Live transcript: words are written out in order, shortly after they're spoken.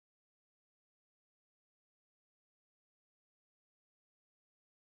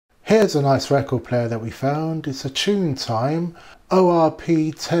Here's a nice record player that we found. It's a Tunetime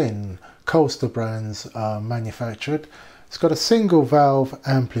ORP10 Coaster brands manufactured. It's got a single valve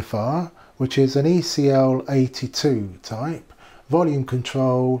amplifier, which is an ECL82 type, volume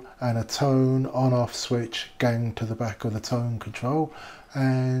control and a tone on-off switch gang to the back of the tone control.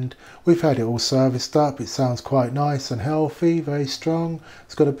 And we've had it all serviced up. It sounds quite nice and healthy, very strong.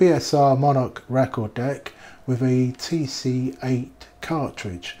 It's got a BSR Monarch record deck with a TC8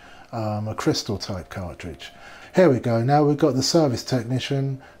 cartridge, a crystal type cartridge. Here we go. Now we've got the service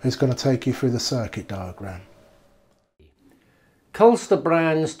technician who's going to take you through the circuit diagram. Coaster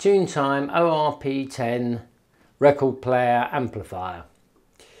Brands Tunetime ORP10 record player amplifier.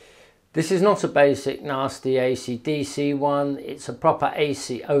 This is not a basic nasty AC/DC one, it's a proper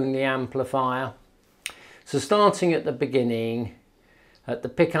AC only amplifier. So starting at the beginning, at the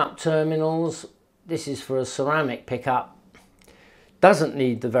pickup terminals, this is for a ceramic pickup, doesn't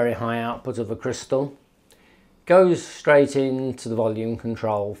need the very high output of a crystal, goes straight into the volume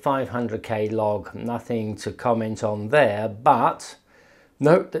control, 500k log, nothing to comment on there, but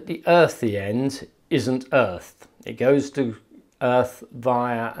note that the earthy end isn't earthed. It goes to earth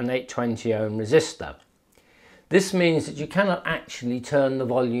via an 820 ohm resistor. This means that you cannot actually turn the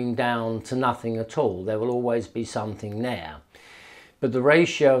volume down to nothing at all. There will always be something there. But the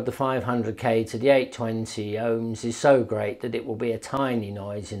ratio of the 500k to the 820 ohms is so great that it will be a tiny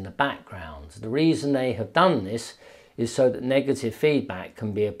noise in the background. The reason they have done this is so that negative feedback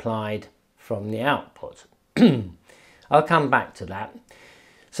can be applied from the output. I'll come back to that.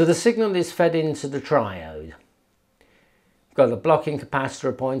 So the signal is fed into the triode. We've got a blocking capacitor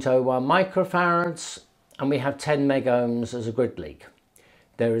of 0.01 microfarads and we have 10 megohms as a grid leak.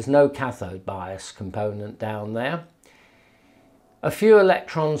 There is no cathode bias component down there. A few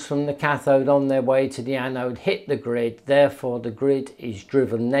electrons from the cathode on their way to the anode hit the grid, therefore the grid is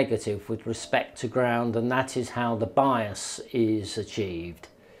driven negative with respect to ground, and that is how the bias is achieved.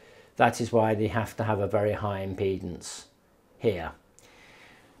 That is why they have to have a very high impedance here.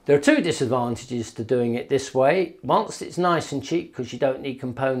 There are two disadvantages to doing it this way. Whilst it's nice and cheap because you don't need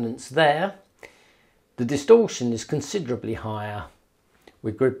components there, the distortion is considerably higher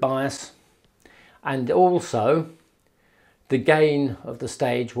with grid bias, and also the gain of the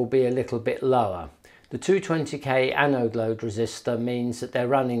stage will be a little bit lower. The 220k anode load resistor means that they're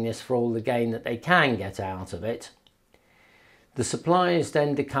running this for all the gain that they can get out of it. The supply is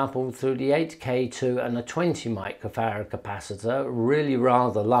then decoupled through the 8K2 and a 20 microfarad capacitor, really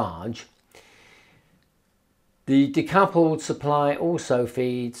rather large. The decoupled supply also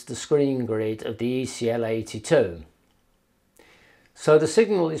feeds the screen grid of the ECL82. So the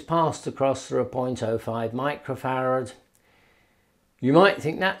signal is passed across through a 0.05 microfarad. You might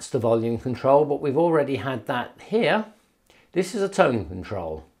think that's the volume control, but we've already had that here. This is a tone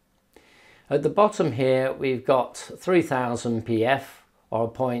control. At the bottom here we've got 3000 PF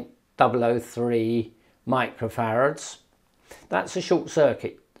or 0.003 microfarads. That's a short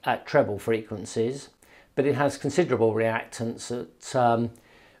circuit at treble frequencies, but it has considerable reactance at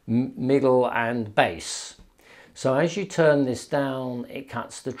middle and bass. So as you turn this down, it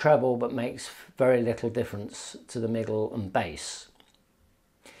cuts the treble but makes very little difference to the middle and bass.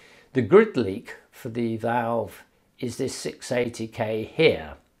 The grid leak for the valve is this 680k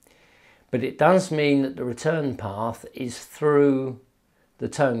here, but it does mean that the return path is through the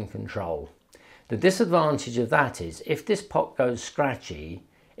tone control. The disadvantage of that is if this pot goes scratchy,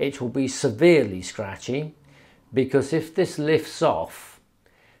 it will be severely scratchy, because if this lifts off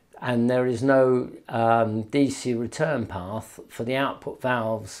and there is no DC return path for the output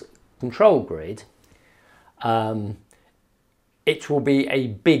valve's control grid, it will be a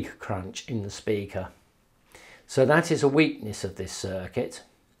big crunch in the speaker. So that is a weakness of this circuit.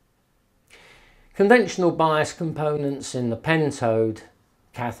 Conventional bias components in the Pentode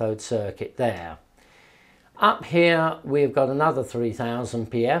cathode circuit there. Up here we've got another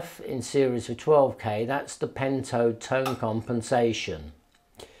 3000 PF in series with 12k, that's the Pentode tone compensation.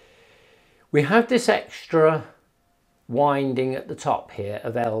 We have this extra winding at the top here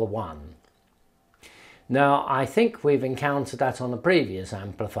of L1. Now I think we've encountered that on a previous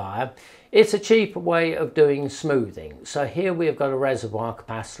amplifier. It's a cheaper way of doing smoothing. So here we've got a reservoir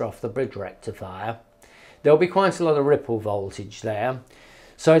capacitor off the bridge rectifier. There'll be quite a lot of ripple voltage there.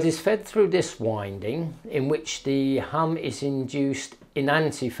 So it is fed through this winding in which the hum is induced in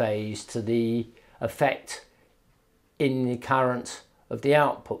antiphase to the effect in the current of the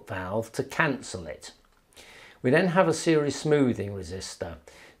output valve to cancel it. We then have a series smoothing resistor.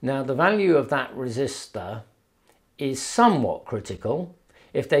 Now the value of that resistor is somewhat critical.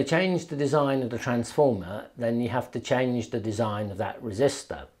 If they change the design of the transformer, then you have to change the design of that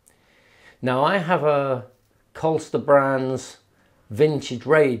resistor. Now I have a Colster Brands vintage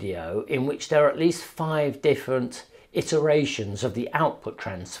radio in which there are at least 5 different iterations of the output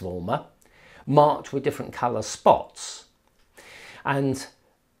transformer marked with different colour spots, and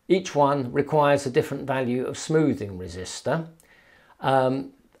each one requires a different value of smoothing resistor.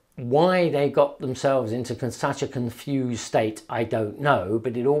 Why they got themselves into such a confused state I don't know,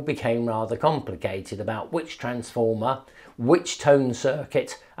 but it all became rather complicated about which transformer, which tone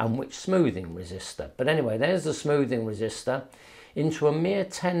circuit and which smoothing resistor. But anyway, there's the smoothing resistor into a mere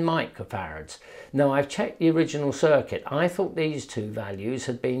 10 microfarads. Now I've checked the original circuit. I thought these two values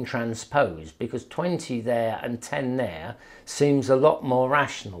had been transposed because 20 there and 10 there seems a lot more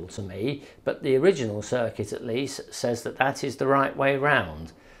rational to me, but the original circuit at least says that that is the right way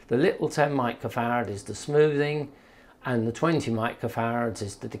round. The little 10 microfarad is the smoothing and the 20 microfarads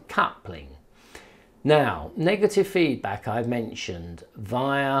is the decoupling. Now, negative feedback I've mentioned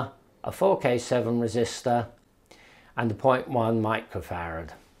via a 4K7 resistor and the 0.1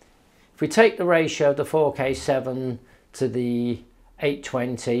 microfarad. If we take the ratio of the 4K7 to the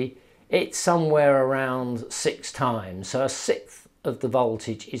 820, it's somewhere around 6 times, so 1/6 of the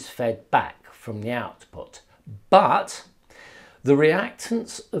voltage is fed back from the output. But the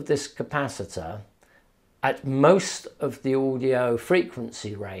reactance of this capacitor at most of the audio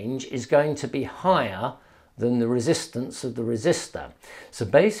frequency range is going to be higher than the resistance of the resistor. So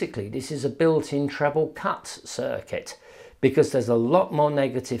basically this is a built-in treble cut circuit because there's a lot more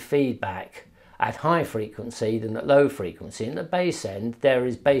negative feedback at high frequency than at low frequency. In the bass end there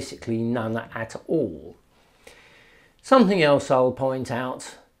is basically none at all. Something else I'll point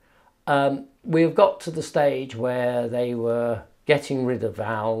out, we've got to the stage where they were getting rid of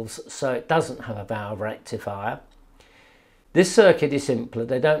valves, so it doesn't have a valve rectifier. This circuit is simpler.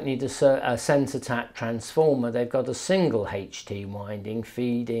 They don't need a centre tap transformer. They've got a single HT winding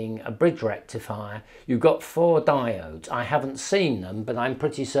feeding a bridge rectifier. You've got 4 diodes. I haven't seen them, but I'm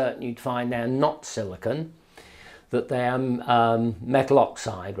pretty certain you'd find they're not silicon, that they're metal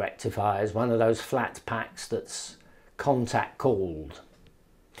oxide rectifiers, one of those flat packs that's contact cooled.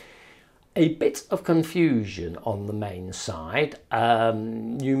 A bit of confusion on the main side.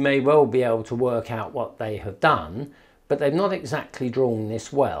 You may well be able to work out what they have done, but they've not exactly drawn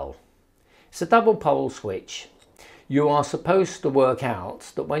this well. It's a double pole switch. You are supposed to work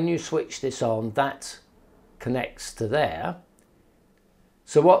out that when you switch this on, that connects to there.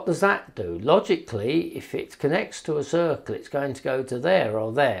 So what does that do? Logically, if it connects to a circle, it's going to go to there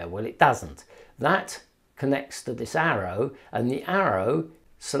or there. Well, it doesn't. That connects to this arrow, and the arrow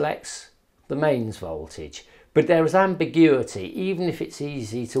selects the mains voltage. But there is ambiguity, even if it's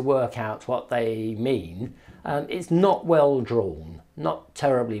easy to work out what they mean. It's not well drawn, not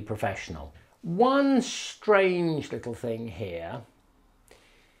terribly professional. One strange little thing here,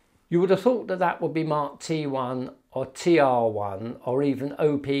 you would have thought that that would be marked T1 or TR1 or even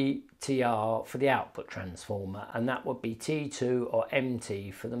OPTR for the output transformer, and that would be T2 or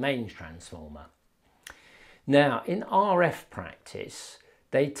MT for the mains transformer. Now in RF practice,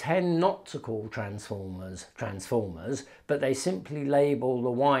 they tend not to call transformers, but they simply label the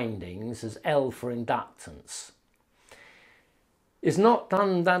windings as L for inductance. It's not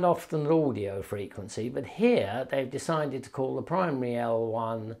done that often at audio frequency, but here they've decided to call the primary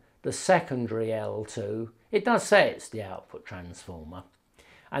L1 the secondary L2. It does say it's the output transformer.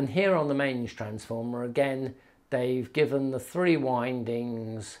 And here on the mains transformer, again, they've given the 3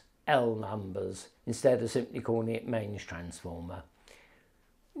 windings L numbers instead of simply calling it mains transformer.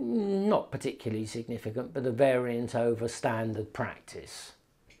 Not particularly significant, but a variant over standard practice.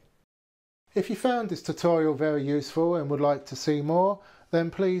 If you found this tutorial very useful and would like to see more, then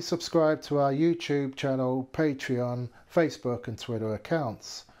please subscribe to our YouTube channel, Patreon, Facebook and Twitter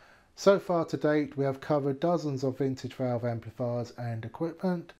accounts. So far to date we have covered dozens of vintage valve amplifiers and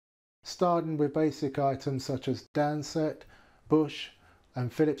equipment, starting with basic items such as Danset, Bush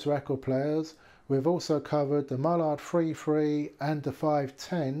and Philips record players. We've also covered the Mullard 3.3 and the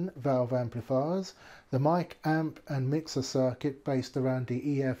 510 valve amplifiers, the mic amp and mixer circuit based around the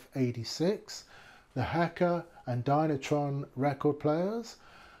EF86, the Hacker and Dynatron record players,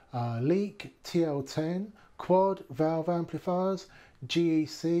 Leak TL10, quad valve amplifiers,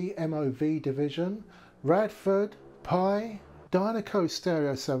 GEC MOV division, Radford, Pi, Dynaco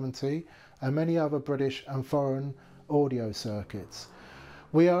Stereo 70 and many other British and foreign audio circuits.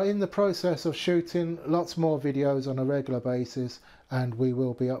 We are in the process of shooting lots more videos on a regular basis and we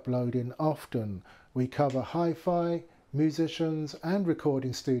will be uploading often. We cover hi-fi, musicians and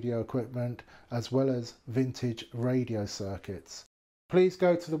recording studio equipment as well as vintage radio circuits. Please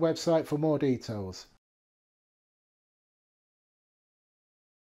go to the website for more details.